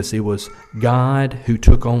Jesus. It was God who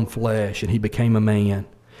took on flesh, and he became a man.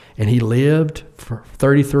 And he lived for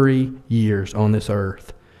 33 years on this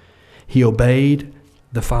earth. He obeyed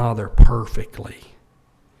the Father perfectly,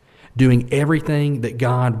 doing everything that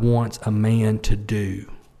God wants a man to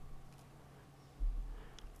do.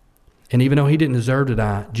 And even though he didn't deserve to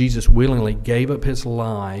die, Jesus willingly gave up his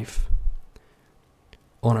life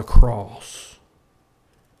on a cross.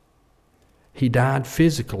 He died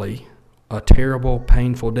physically, a terrible,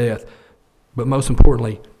 painful death. But most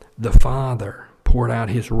importantly, the Father poured out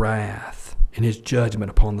his wrath and his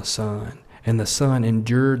judgment upon the Son. And the Son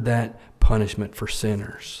endured that punishment for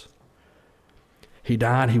sinners. He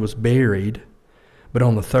died, he was buried, but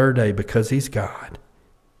on the third day, because he's God,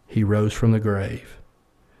 he rose from the grave.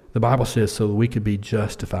 The Bible says so that we could be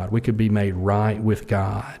justified. We could be made right with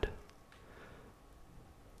God.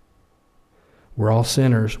 We're all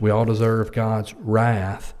sinners. We all deserve God's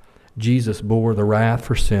wrath. Jesus bore the wrath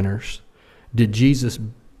for sinners. Did Jesus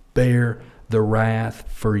bear the wrath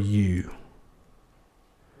for you?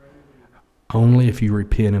 Only if you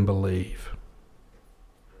repent and believe.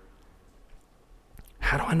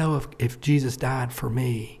 How do I know if Jesus died for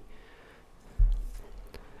me?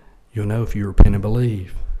 You'll know if you repent and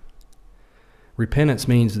believe. Repentance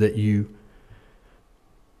means that you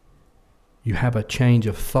have a change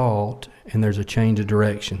of thought and there's a change of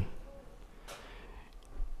direction.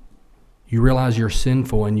 You realize you're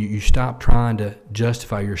sinful and you stop trying to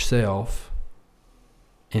justify yourself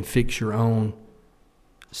and fix your own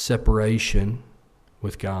separation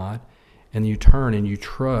with God, and you turn and you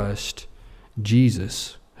trust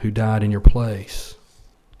Jesus who died in your place.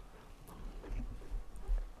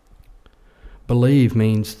 Believe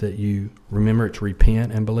means that you remember to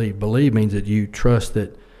repent and believe. Believe means that you trust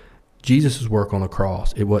that Jesus' work on the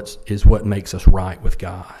cross is what makes us right with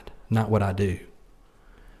God, not what I do.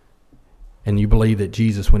 And you believe that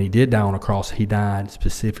Jesus, when he did die on the cross, he died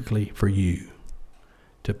specifically for you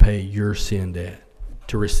to pay your sin debt,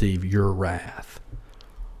 to receive your wrath.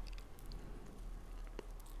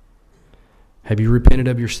 Have you repented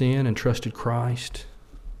of your sin and trusted Christ?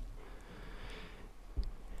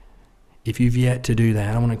 If you've yet to do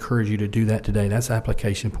that, I want to encourage you to do that today. That's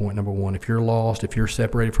application point number one. If you're lost, if you're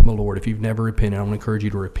separated from the Lord, if you've never repented, I want to encourage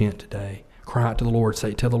you to repent today. Cry out to the Lord.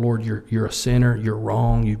 Tell the Lord you're a sinner, you're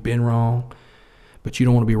wrong, you've been wrong, but you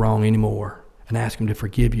don't want to be wrong anymore. And ask him to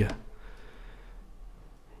forgive you.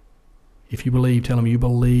 If you believe, tell him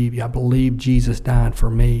I believe Jesus died for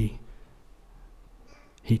me.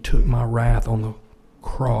 He took my wrath on the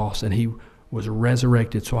cross and he was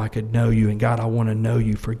resurrected so I could know you. And God, I want to know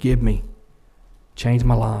you. Forgive me. Change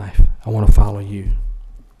my life. I want to follow you.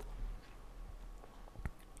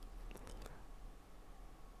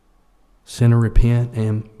 Sinner, repent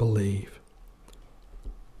and believe.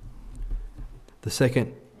 The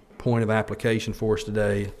second point of application for us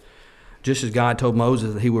today, just as God told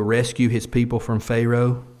Moses that he would rescue his people from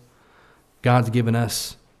Pharaoh, God's given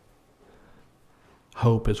us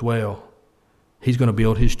hope as well. He's going to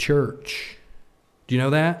build his church. Do you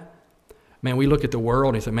know that? Man, we look at the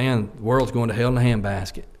world and say, man, the world's going to hell in a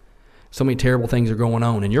handbasket. So many terrible things are going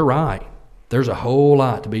on. And you're right. There's a whole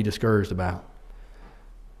lot to be discouraged about.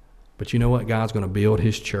 But you know what? God's going to build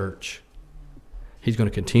his church. He's going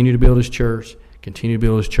to continue to build his church,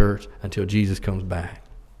 until Jesus comes back.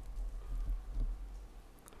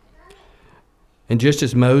 And just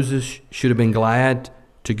as Moses should have been glad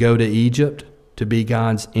to go to Egypt to be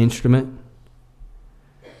God's instrument,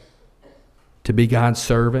 to be God's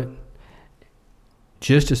servant,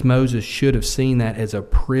 just as Moses should have seen that as a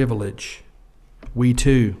privilege, we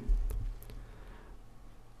too,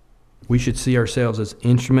 we should see ourselves as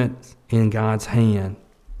instruments in God's hand.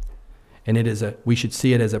 And we should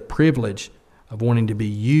see it as a privilege of wanting to be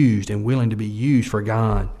used and willing to be used for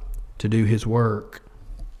God to do his work,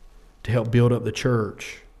 to help build up the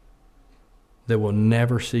church that will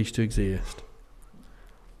never cease to exist.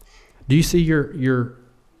 Do you see your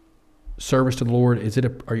service to the Lord? Is it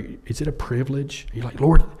a privilege? You're like,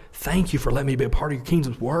 Lord, thank you for letting me be a part of your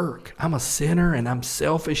kingdom's work. I'm a sinner and I'm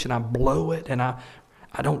selfish and I blow it and I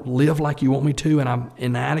don't live like you want me to, and I'm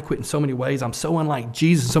inadequate in so many ways. I'm so unlike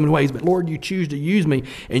Jesus in so many ways, but Lord, you choose to use me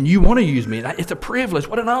and you want to use me. And it's a privilege.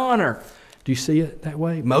 What an honor. Do you see it that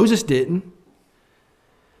way? Moses didn't.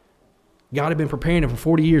 God had been preparing him for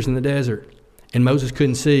 40 years in the desert, and Moses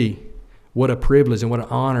couldn't see what a privilege and what an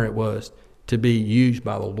honor it was to be used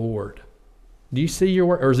by the Lord. Do you see your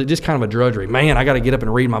work? Or is it just kind of a drudgery? Man, I got to get up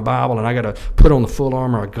and read my Bible, and I got to put on the full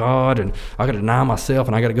armor of God, and I got to deny myself,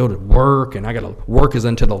 and I got to go to work, and I got to work as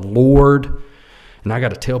unto the Lord, and I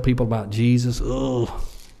got to tell people about Jesus. Ugh.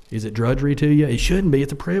 Is it drudgery to you? It shouldn't be.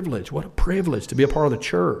 It's a privilege. What a privilege to be a part of the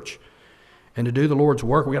church and to do the Lord's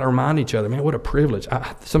work. We got to remind each other, man, what a privilege.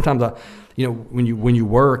 Sometimes when you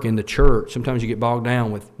work in the church, sometimes you get bogged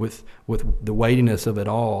down with the weightiness of it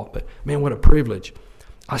all. But man, what a privilege.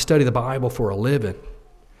 I study the Bible for a living,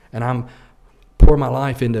 and I'm pouring my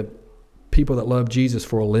life into people that love Jesus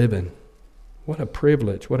for a living. What a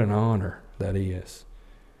privilege, what an honor that is.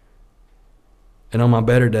 And on my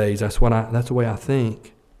better days, that's the way I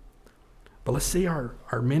think. But let's see our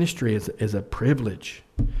ministry as a privilege.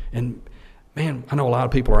 And man, I know a lot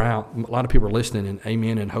of people are out, a lot of people are listening, and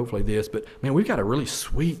amen, and hopefully this, but man, we've got a really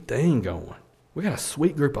sweet thing going. We got a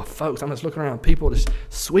sweet group of folks. I'm just looking around people, this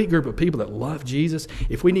sweet group of people that love Jesus.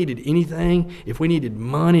 If we needed anything, if we needed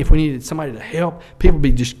money, if we needed somebody to help, people would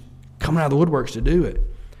be just coming out of the woodworks to do it.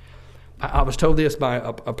 I was told this by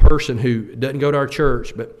a person who doesn't go to our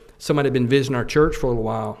church, but somebody had been visiting our church for a little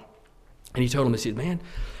while. And he told him,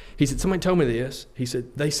 he said, somebody told me this. He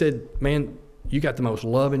said, they said, man, you got the most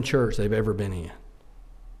loving church they've ever been in.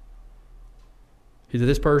 He said,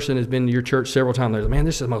 this person has been to your church several times. They're like, man,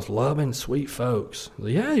 this is the most loving, sweet folks. I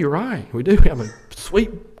said, yeah, you're right. We do have a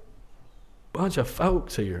sweet bunch of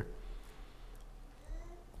folks here.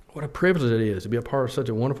 What a privilege it is to be a part of such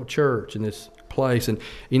a wonderful church in this place. And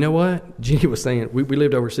you know what? Jeannie was saying, we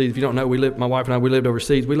lived overseas. If you don't know, my wife and I, we lived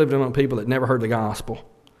overseas. We lived among people that never heard the gospel.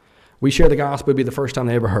 We shared the gospel, it'd be the first time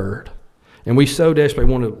they ever heard. And we so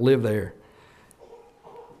desperately wanted to live there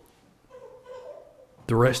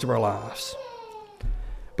the rest of our lives.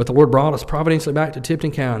 But the Lord brought us providentially back to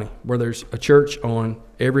Tipton County, where there's a church on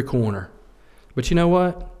every corner. But you know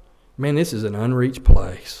what? Man, this is an unreached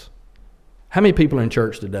place. How many people are in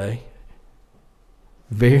church today?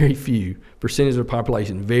 Very few. Percentage of the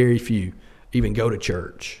population, very few even go to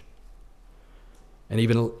church. And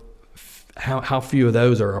even how few of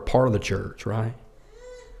those are a part of the church, right?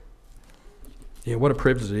 Yeah, what a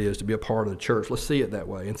privilege it is to be a part of the church. Let's see it that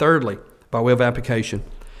way. And thirdly, by way of application,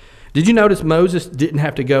 did you notice Moses didn't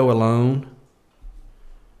have to go alone?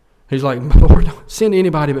 He's like, Lord, don't send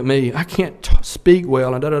anybody but me. I can't speak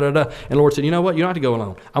well, and da-da-da-da. And the Lord said, you know what? You don't have to go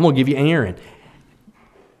alone. I'm going to give you Aaron.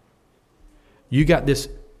 You got this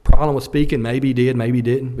problem with speaking. Maybe he did, maybe he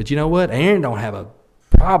didn't. But you know what? Aaron don't have a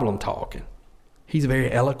problem talking. He's very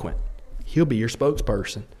eloquent. He'll be your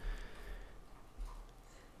spokesperson.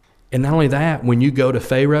 And not only that, when you go to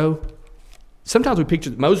Pharaoh, sometimes we picture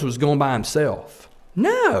that Moses was going by himself.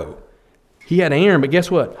 No. He had Aaron, but guess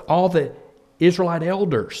what? All the Israelite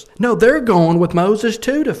elders. No, they're going with Moses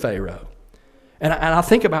too to Pharaoh. And I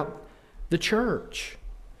think about the church.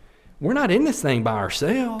 We're not in this thing by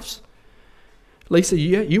ourselves. Lisa,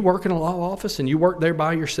 you work in a law office and you work there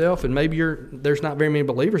by yourself, and maybe there's not very many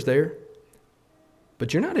believers there.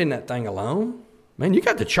 But you're not in that thing alone. Man, you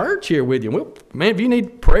got the church here with you. Man, if you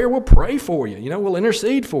need prayer, we'll pray for you. We'll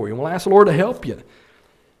intercede for you. We'll ask the Lord to help you.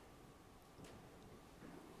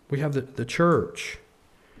 We have the church.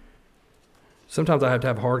 Sometimes I have to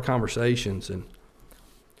have hard conversations, and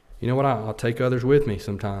you know what? I'll take others with me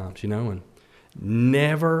sometimes, and I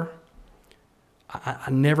never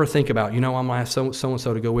think about, I'm going to ask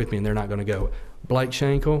so-and-so to go with me, and they're not going to go. Blake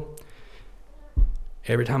Shankle,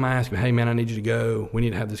 every time I ask him, hey, man, I need you to go. We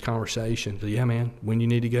need to have this conversation. So, yeah, man, when you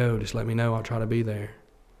need to go, just let me know. I'll try to be there.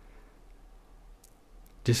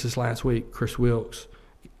 Just this last week, Chris Wilkes,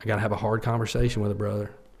 I got to have a hard conversation with a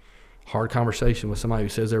brother. Hard conversation with somebody who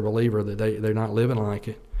says they're a believer, that they're not living like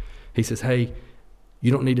it. He says, hey,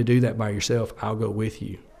 you don't need to do that by yourself. I'll go with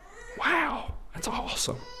you. Wow, that's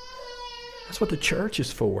awesome. That's what the church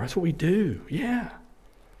is for. That's what we do. Yeah.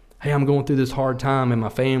 Hey, I'm going through this hard time in my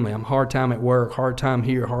family. I'm hard time at work, hard time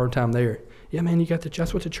here, hard time there. Yeah, man,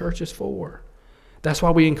 that's what the church is for. That's why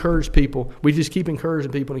we encourage people. We just keep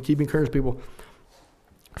encouraging people and keep encouraging people.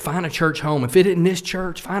 Find a church home. If it isn't this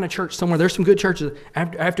church, find a church somewhere. There's some good churches.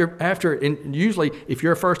 After, and usually, if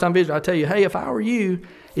you're a first-time visitor, I tell you, hey, if I were you,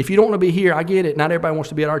 if you don't want to be here, I get it. Not everybody wants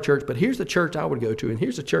to be at our church, but here's the church I would go to, and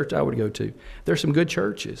here's the church I would go to. There's some good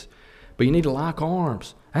churches, but you need to lock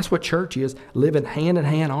arms. That's what church is, living hand in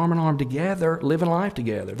hand, arm in arm together, living life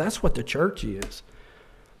together. That's what the church is.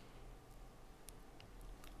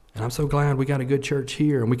 And I'm so glad we got a good church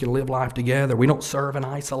here, and we can live life together. We don't serve in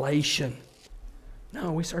isolation.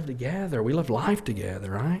 No, we serve together. We live life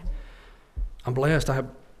together, right? I'm blessed. I have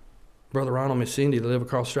Brother Ronald and Miss Cindy that live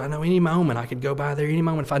across the street. I know any moment I could go by there. Any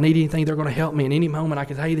moment, if I need anything, they're going to help me. And any moment I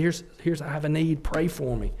can say, hey, here's I have a need. Pray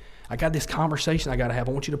for me. I got this conversation I got to have.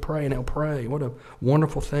 I want you to pray, and they'll pray. What a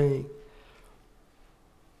wonderful thing.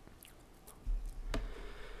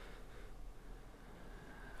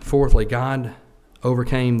 Fourthly, God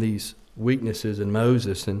overcame these weaknesses in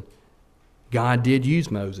Moses, and God did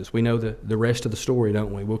use Moses. We know the rest of the story,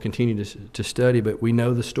 don't we? We'll continue to study, but we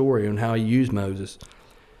know the story on how he used Moses.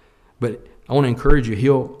 But I want to encourage you,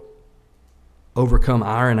 he'll overcome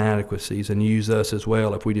our inadequacies and use us as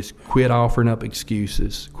well if we just quit offering up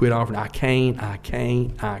excuses. Quit offering, I can't.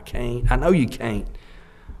 I know you can't.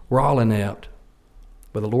 We're all inept.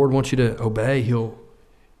 But the Lord wants you to obey.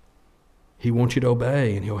 He wants you to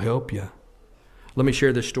obey, and he'll help you. Let me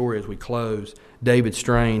share this story as we close. David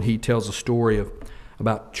Strain, he tells a story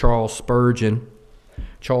about Charles Spurgeon.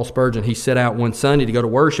 Charles Spurgeon, he set out one Sunday to go to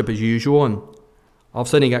worship as usual, and all of a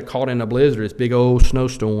sudden he got caught in a blizzard, this big old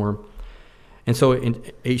snowstorm. And so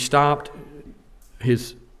he stopped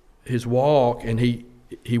his walk, and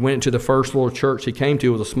he went into the first little church he came to.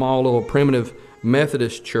 It was a small little primitive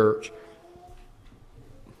Methodist church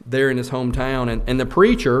there in his hometown. And the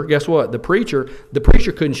preacher, guess what? The preacher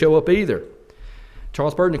couldn't show up either.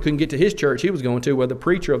 Charles Spurgeon couldn't get to his church he was going to. Well, the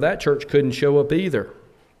preacher of that church couldn't show up either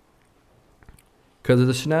because of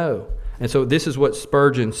the snow. And so this is what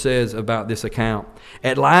Spurgeon says about this account.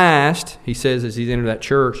 At last, he says as he's entered that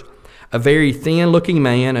church, a very thin-looking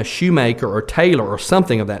man, a shoemaker or tailor or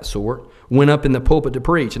something of that sort, went up in the pulpit to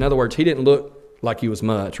preach. In other words, he didn't look like he was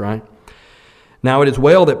much, right? Now, it is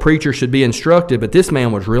well that preachers should be instructed, but this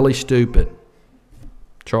man was really stupid,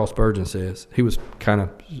 Charles Spurgeon says.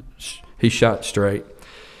 He shot straight.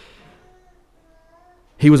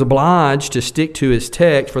 He was obliged to stick to his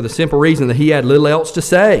text for the simple reason that he had little else to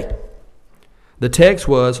say. The text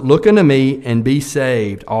was, "Look unto me and be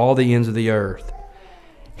saved, all the ends of the earth."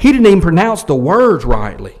 He didn't even pronounce the words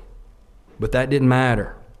rightly, but that didn't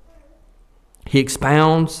matter. He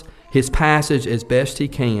expounds his passage as best he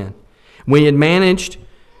can. When he had managed,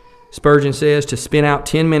 Spurgeon says, to spin out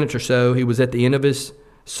 10 minutes or so, he was at the end of his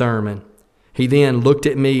sermon. He then looked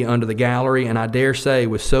at me under the gallery, and I dare say,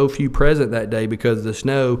 with so few present that day because of the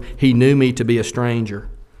snow, he knew me to be a stranger.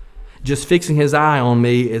 Just fixing his eye on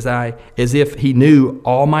me as if he knew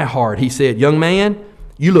all my heart, he said, "Young man,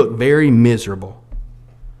 you look very miserable."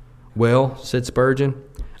 "Well," said Spurgeon,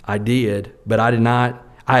 "I did, but I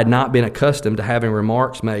had not been accustomed to having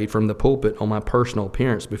remarks made from the pulpit on my personal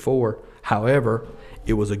appearance before. However,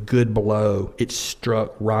 it was a good blow. It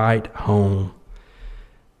struck right home."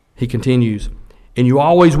 He continues, "And you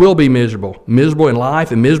always will be miserable in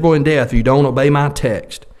life and miserable in death if you don't obey my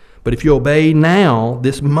text. But if you obey now,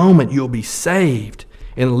 this moment, you'll be saved."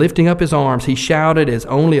 And lifting up his arms, he shouted as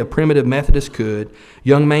only a primitive Methodist could,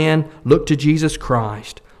 "Young man, look to Jesus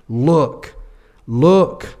Christ. Look,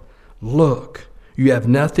 look, look. You have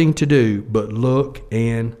nothing to do but look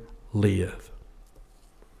and live."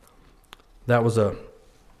 That was a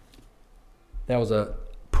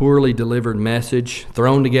poorly delivered message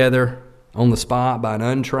thrown together on the spot by an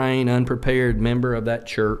untrained, unprepared member of that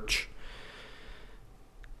church.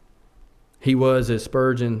 He was, as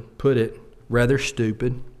Spurgeon put it, rather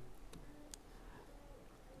stupid,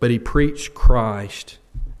 but he preached Christ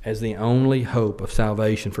as the only hope of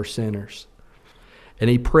salvation for sinners. And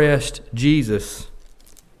he pressed Jesus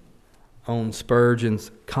on Spurgeon's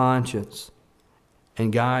conscience.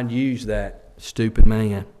 And God used that stupid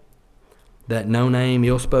man, that no-name,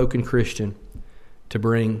 ill-spoken Christian, to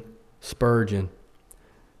bring Spurgeon,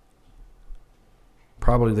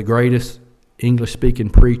 probably the greatest English-speaking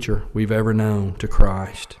preacher we've ever known, to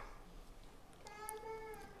Christ.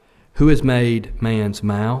 Who has made man's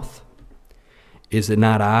mouth? Is it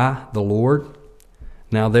not I, the Lord?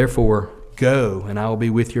 Now therefore, go, and I will be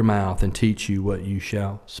with your mouth and teach you what you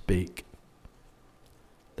shall speak.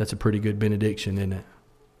 That's a pretty good benediction, isn't it?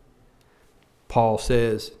 Paul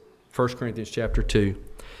says, 1 Corinthians chapter 2,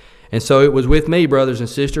 "And so it was with me, brothers and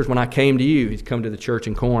sisters, when I came to you." He's come to the church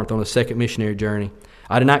in Corinth on a second missionary journey.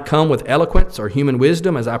 "I did not come with eloquence or human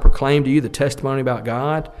wisdom as I proclaimed to you the testimony about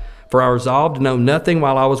God. For I resolved to know nothing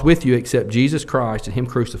while I was with you except Jesus Christ and Him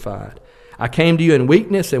crucified. I came to you in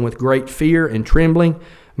weakness and with great fear and trembling.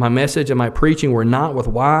 My message and my preaching were not with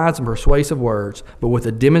wise and persuasive words, but with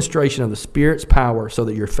a demonstration of the Spirit's power, so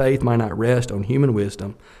that your faith might not rest on human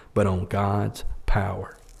wisdom, but on God's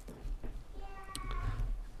power."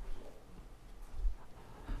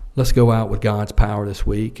 Let's go out with God's power this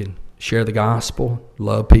week and share the gospel,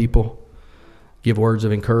 love people, give words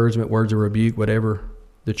of encouragement, words of rebuke, whatever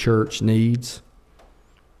the church needs.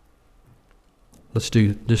 Just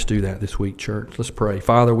do that this week, church. Let's pray.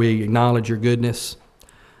 Father, we acknowledge your goodness.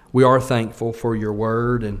 We are thankful for your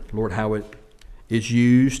word and, Lord, how it is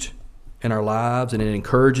used in our lives, and it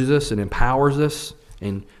encourages us and empowers us.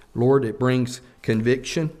 And, Lord, it brings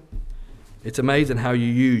conviction. It's amazing how you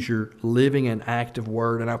use your living and active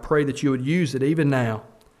word, and I pray that you would use it even now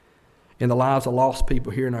in the lives of lost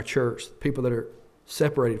people here in our church, people that are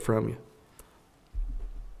separated from you.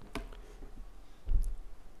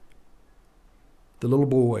 The little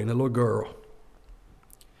boy and the little girl,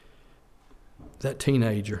 that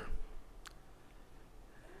teenager,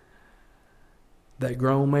 that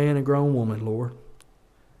grown man and grown woman, Lord,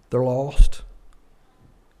 they're lost.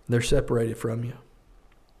 They're separated from you.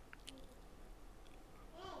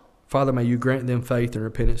 Father, may you grant them faith and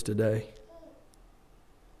repentance today.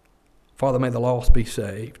 Father, may the lost be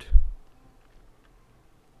saved.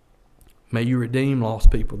 May you redeem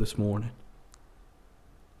lost people this morning.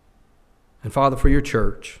 And Father, for your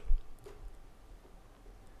church,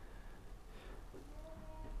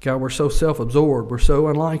 God, we're so self-absorbed. We're so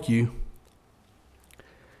unlike you.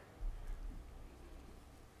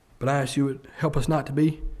 But I ask you would help us not to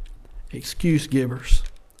be excuse givers.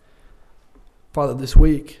 Father, this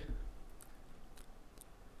week,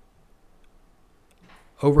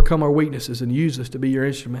 overcome our weaknesses and use us to be your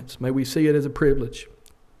instruments. May we see it as a privilege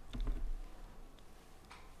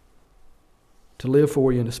to live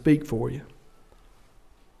for you and to speak for you.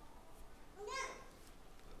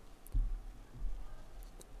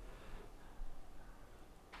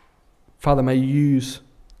 Father, may you use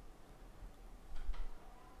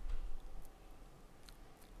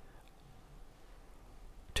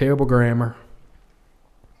terrible grammar,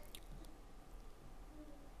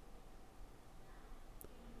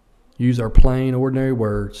 use our plain, ordinary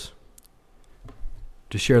words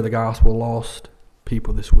to share the gospel with lost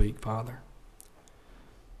people this week, Father.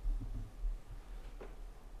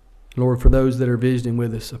 Lord, for those that are visiting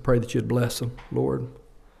with us, I pray that you'd bless them, Lord.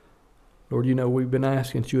 Lord, you know we've been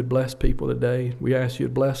asking that you would bless people today. We ask you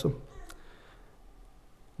to bless them.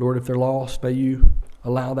 Lord, if they're lost, may you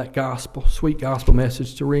allow that gospel, sweet gospel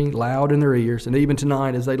message to ring loud in their ears. And even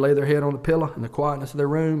tonight, as they lay their head on the pillow in the quietness of their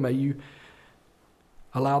room, may you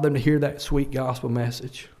allow them to hear that sweet gospel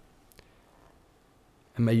message.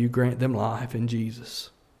 And may you grant them life in Jesus.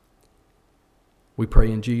 We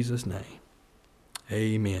pray in Jesus' name.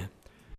 Amen.